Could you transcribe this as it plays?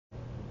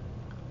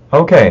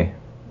Okay,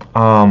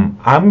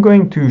 I'm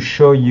going to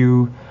show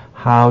you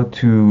how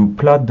to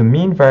plot the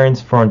mean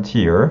variance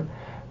frontier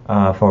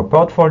for a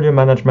portfolio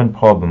management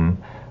problem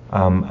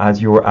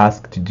as you were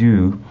asked to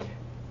do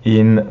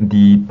in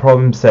the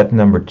problem set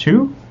number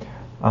 2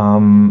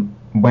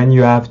 when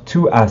you have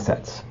two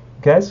assets.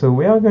 Okay, so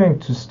we are going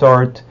to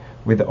start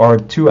with our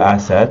two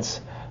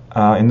assets.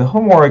 In the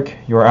homework,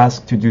 you're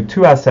asked to do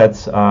two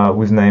assets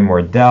whose name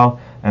were Dell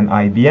and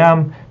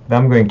IBM. Then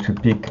I'm going to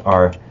pick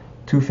our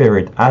two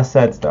favorite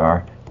assets that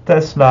are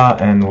Tesla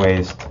and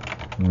waste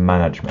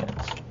management.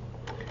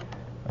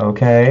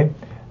 Okay,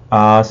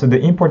 so the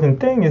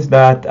important thing is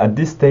that at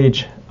this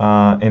stage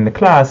in the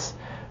class,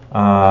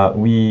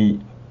 we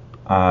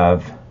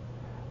have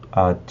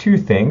two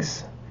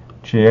things.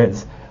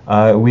 Cheers.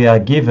 We are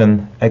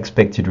given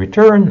expected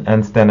return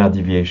and standard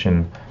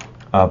deviation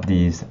of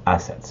these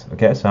assets.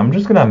 Okay, so I'm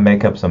just going to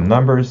make up some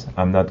numbers.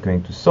 I'm not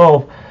going to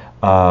solve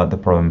the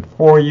problem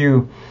for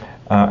you.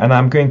 And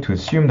I'm going to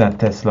assume that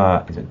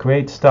Tesla is a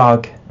great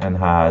stock and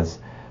has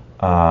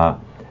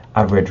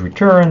average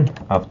return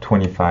of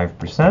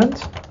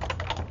 25%.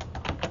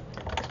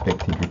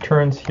 Expected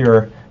returns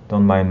here.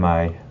 Don't mind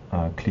my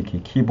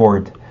clicky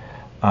keyboard.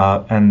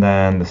 And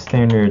then the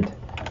standard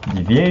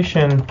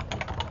deviation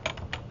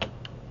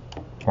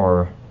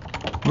or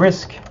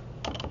risk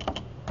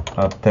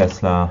of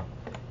Tesla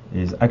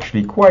is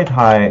actually quite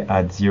high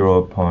at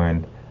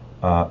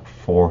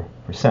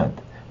 0.4%.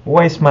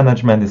 Waste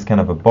management is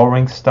kind of a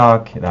boring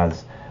stock. It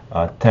has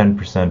a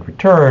 10%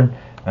 return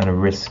and a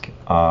risk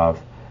of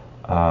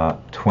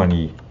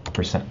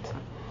 20%.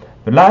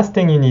 The last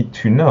thing you need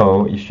to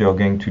know if you're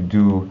going to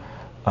do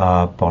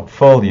a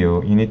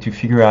portfolio, you need to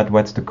figure out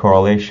what's the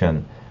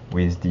correlation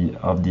with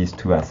of these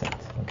two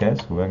assets. Okay,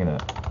 so we're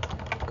gonna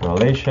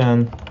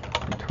correlation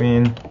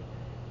between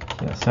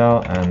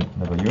TSL and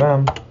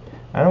WM,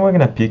 and we're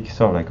gonna pick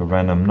sort of like a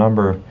random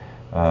number.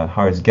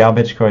 How is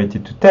garbage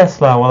correlated to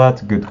Tesla? Well,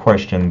 that's a good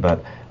question,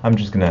 but I'm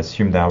just gonna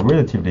assume they are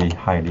relatively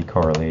highly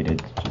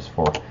correlated just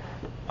for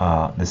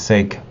the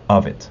sake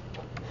of it.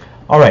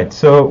 All right,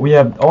 so we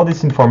have all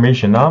this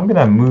information. Now I'm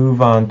gonna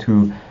move on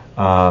to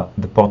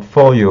the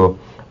portfolio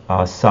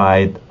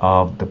side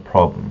of the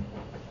problem.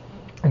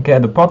 Okay,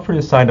 the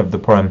portfolio side of the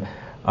problem,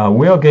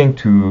 we are going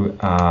to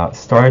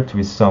start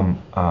with some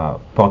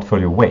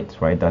portfolio weight,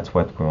 right? That's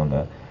what we want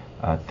to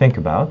think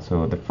about.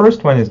 So the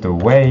first one is the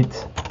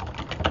weight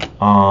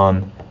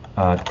on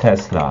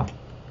Tesla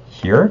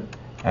here,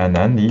 and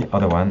then the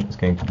other one is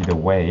going to be the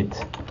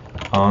weight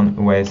on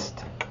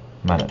waste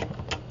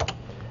management.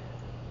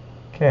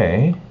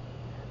 Okay,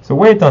 so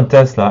weight on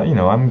Tesla, you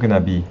know, I'm gonna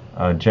be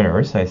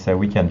generous. I say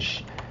we can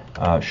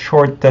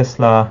short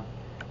Tesla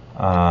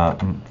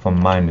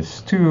from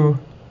 -2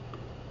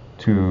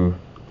 to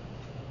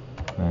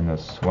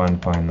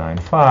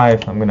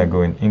 -1.95. I'm gonna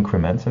go in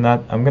increments, and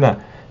that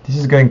this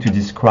is going to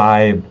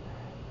describe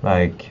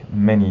like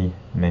many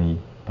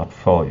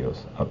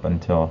portfolios up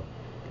until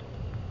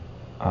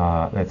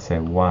let's say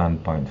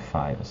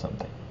 1.5 or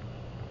something.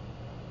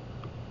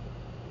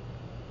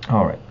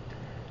 All right.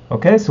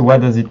 Okay, so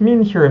what does it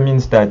mean here? It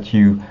means that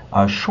you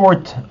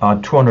short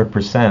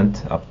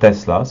 200% of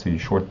Tesla, so you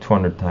short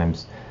 200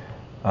 times,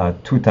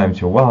 2 times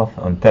your wealth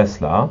on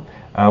Tesla.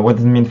 What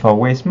does it mean for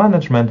waste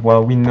management?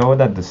 Well, we know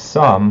that the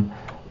sum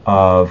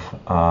of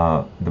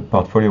the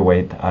portfolio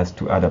weight has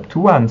to add up to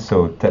 1,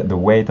 so the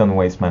weight on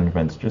waste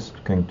management is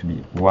just going to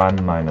be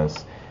 1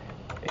 minus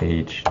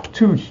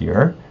H2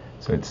 here,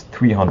 so it's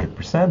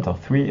 300% or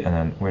 3, and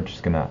then we're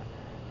just gonna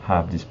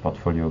have this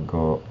portfolio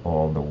go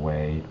all the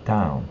way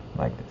down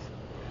like this.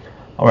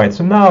 All right,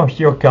 so now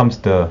here comes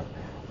the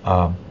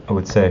I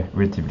would say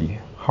relatively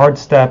hard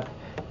step.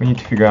 We need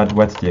to figure out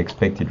what's the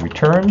expected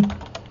return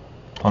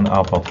on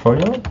our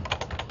portfolio.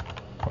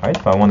 All right,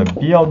 if I want to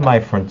build my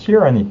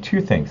frontier, I need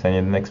two things. I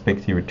need an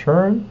expected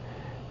return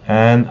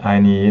and I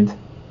need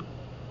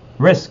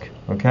risk.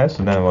 Okay,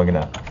 so then we're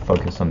gonna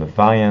focus on the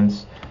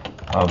variance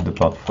of the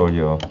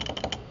portfolio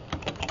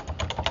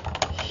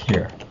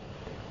here.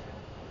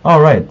 All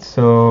right,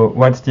 so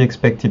what's the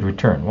expected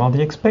return? Well,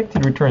 the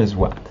expected return is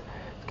what?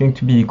 It's going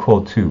to be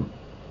equal to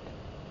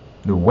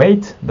the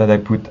weight that I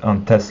put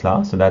on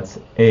Tesla, so that's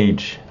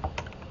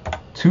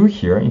H2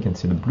 here, you can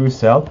see the blue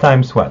cell,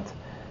 times what?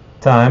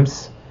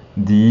 Times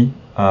the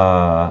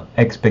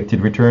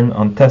expected return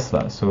on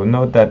Tesla. So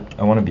note that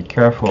I want to be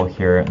careful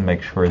here and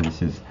make sure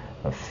this is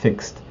a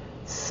fixed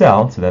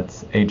cell, so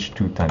that's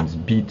H2 times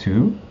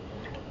B2,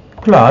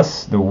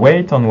 plus the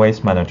weight on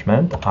waste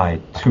management,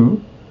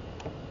 I2,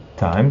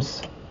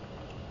 times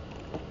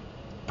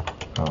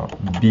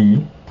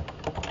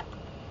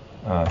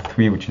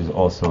B3, which is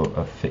also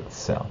a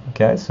fixed cell.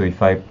 Okay, so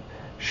if I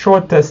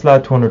short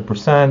Tesla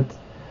 200%,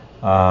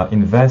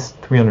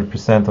 invest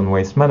 300% on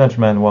waste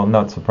management, well,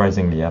 not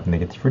surprisingly, I have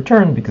negative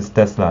return because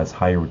Tesla has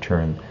higher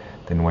return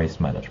than waste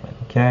management.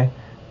 Okay,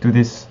 do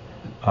this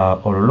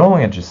all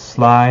along and just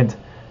slide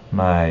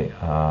my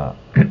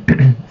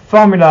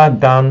formula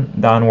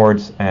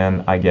downwards,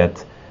 and I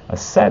get a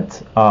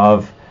set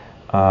of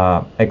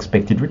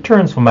expected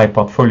returns for my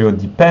portfolio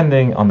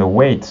depending on the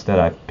weights that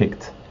I've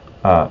picked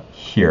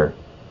here.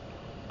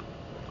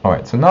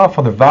 Alright, so now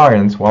for the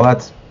variance, well,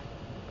 that's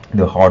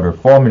the harder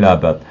formula,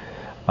 but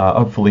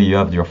hopefully you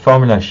have your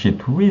formula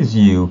sheet with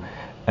you,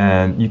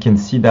 and you can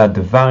see that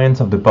the variance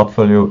of the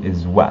portfolio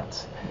is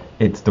what?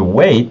 It's the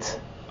weight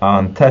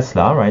on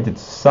Tesla, right?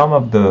 It's sum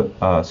of the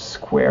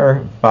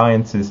square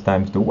variances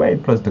times the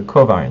weight plus the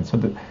covariance. So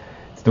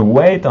it's the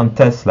weight on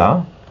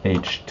Tesla,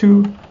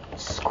 H2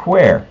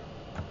 square,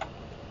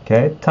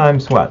 okay,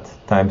 times what?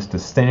 Times the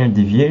standard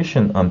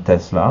deviation on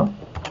Tesla,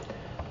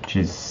 which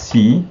is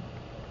C2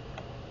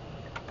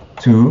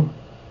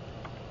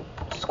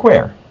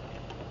 square,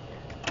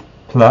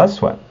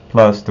 plus what?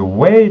 Plus the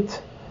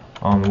weight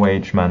on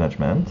wage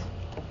management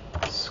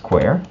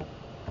square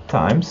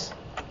times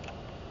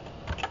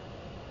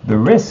the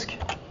risk,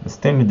 the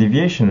standard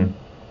deviation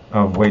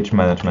of waste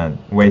management,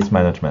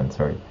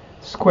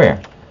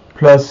 square,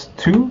 plus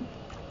 2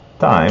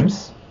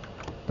 times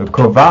the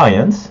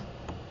covariance,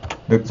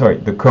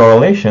 the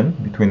correlation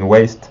between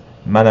waste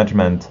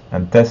management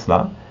and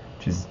Tesla,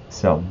 which is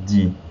cell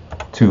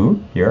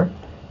D2 here,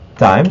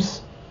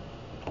 times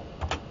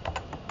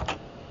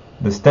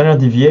the standard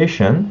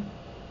deviation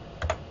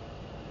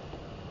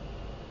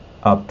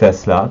of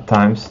Tesla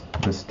times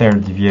the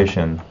standard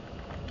deviation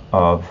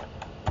of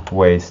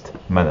waste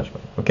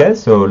management. Okay,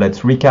 so let's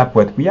recap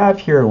what we have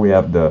here. We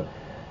have the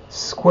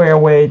square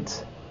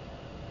weight.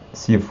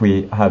 See if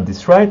we have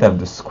this right. I have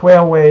the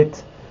square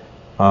weight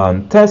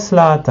on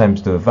Tesla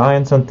times the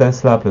variance on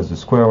Tesla plus the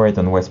square weight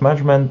on waste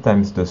management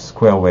times the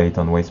square weight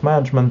on waste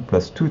management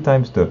plus 2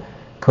 times the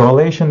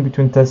correlation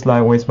between Tesla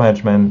and waste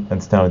management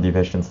and standard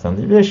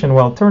deviation.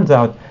 Well, it turns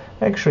out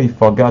I actually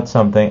forgot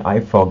something. I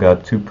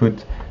forgot to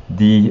put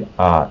the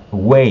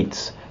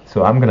weights.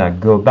 So I'm gonna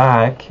go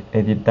back,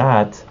 edit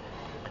that,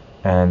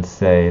 and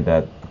say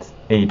that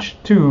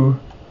H2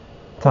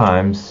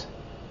 times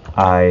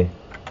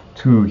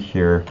I2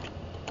 here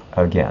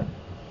again.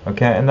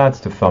 Okay, and that's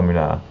the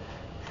formula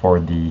for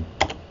the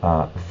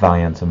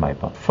variance of my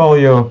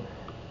portfolio.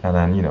 And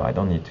then, you know, I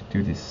don't need to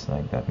do this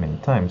like that many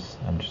times.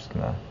 I'm just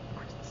gonna,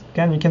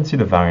 again, you can see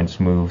the variance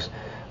moves.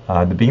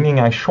 At the beginning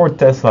I short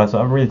Tesla, so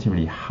I have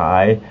relatively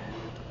high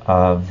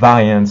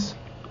variance,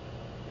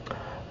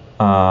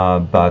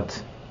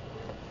 but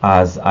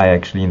as I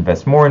actually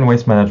invest more in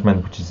waste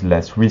management, which is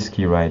less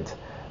risky, right,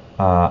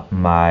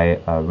 my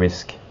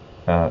risk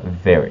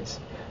varies.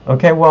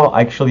 Okay, well,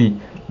 actually,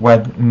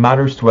 what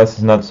matters to us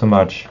is not so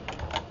much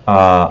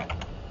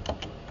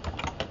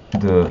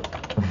the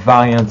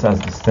variance as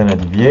the standard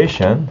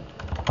deviation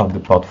of the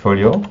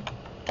portfolio,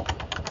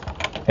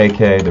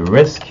 aka the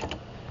risk.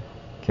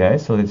 Okay,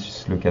 so let's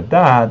just look at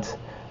that.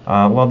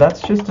 Well,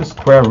 that's just the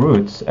square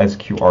root,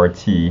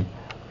 SQRT,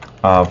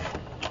 of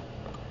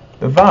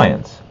the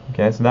variance.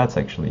 Okay, so that's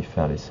actually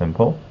fairly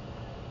simple.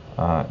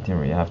 Didn't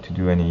really have to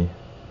do any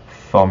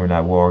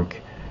formula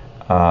work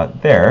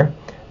there.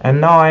 And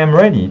now I am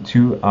ready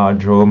to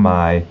draw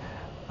my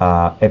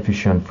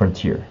efficient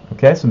frontier.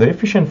 Okay, so the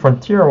efficient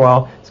frontier,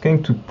 well, it's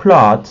going to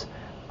plot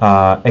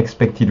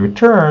expected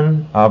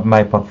return of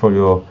my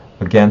portfolio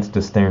against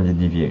the standard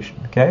deviation.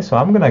 Okay, so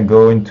I'm gonna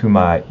go into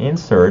my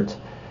insert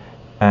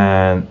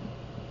and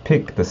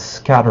pick the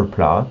scatter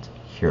plot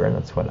here, and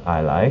that's what I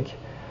like.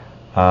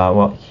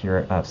 Well,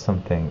 here I have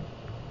something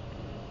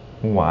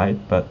white,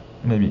 but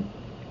maybe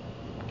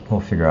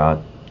we'll figure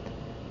out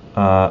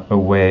a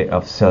way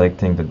of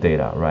selecting the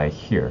data right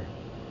here.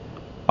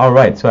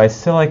 Alright, so I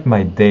select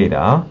my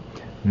data.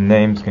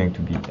 Name's going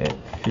to be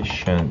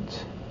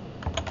efficient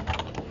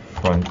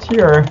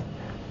frontier.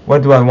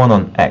 What do I want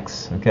on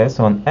X? Okay,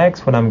 so on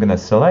X, what I'm going to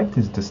select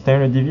is the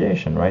standard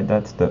deviation, right?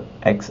 That's the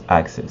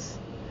X-axis.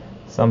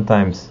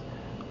 Sometimes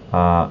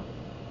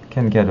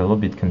can get a little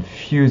bit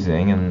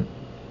confusing, and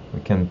we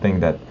can think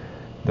that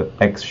the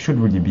X should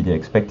really be the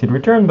expected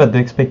return, but the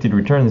expected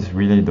return is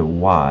really the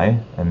Y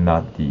and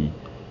not the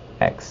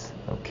X.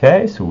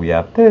 Okay, so we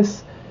have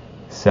this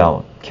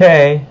cell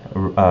K,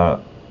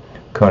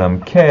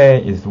 column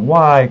K is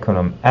Y,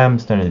 column M,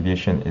 standard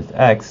deviation is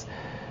X,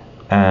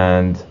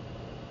 and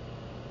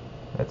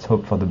let's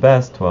hope for the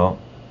best. Well,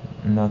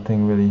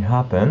 nothing really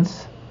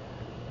happens.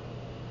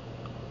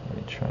 Let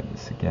me try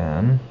this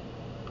again.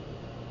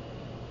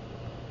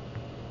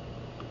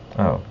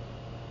 Oh,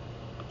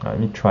 let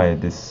me try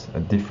this a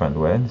different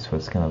way. This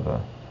was kind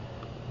of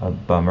a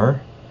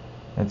bummer.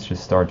 Let's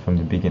just start from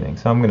the beginning.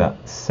 So I'm gonna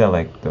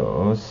select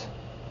those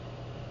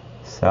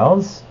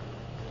cells,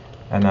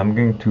 and I'm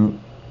going to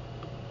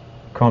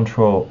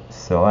control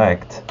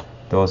select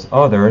those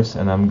others,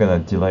 and I'm gonna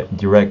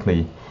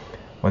directly,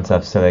 once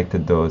I've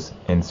selected those,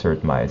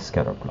 insert my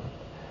scatter plot.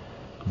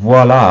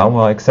 Voila.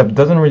 Well, except it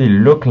doesn't really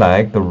look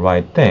like the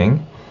right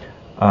thing.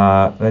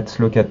 Let's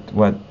look at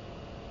what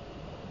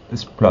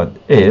this plot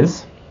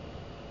is.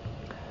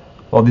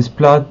 Well, this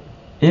plot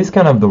is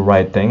kind of the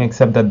right thing,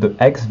 except that the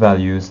X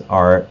values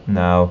are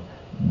now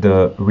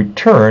the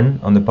return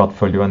on the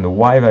portfolio and the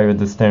Y value is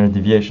the standard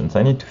deviation. So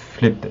I need to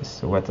flip this.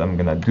 So what I'm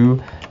gonna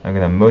do, I'm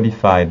gonna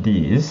modify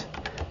these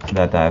so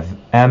that I have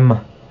M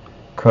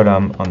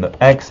column on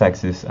the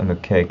X-axis and the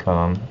K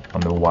column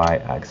on the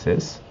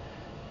Y-axis.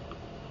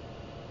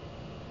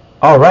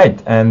 All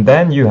right, and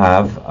then you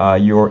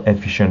have your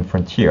efficient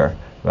frontier,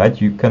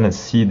 right? You kind of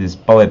see this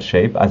bullet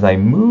shape. As I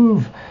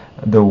move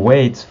the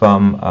weights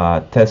from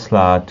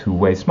Tesla to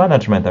waste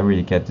management, I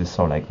really get this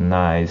sort of like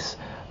nice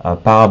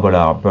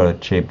parabola or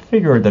bullet-shaped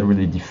figure that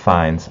really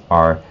defines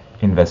our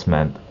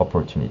investment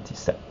opportunity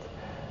set.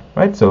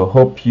 Right, so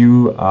hope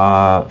you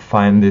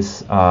find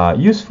this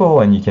useful,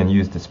 and you can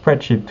use the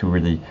spreadsheet to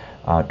really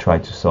try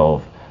to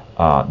solve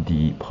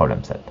the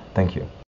problem set. Thank you.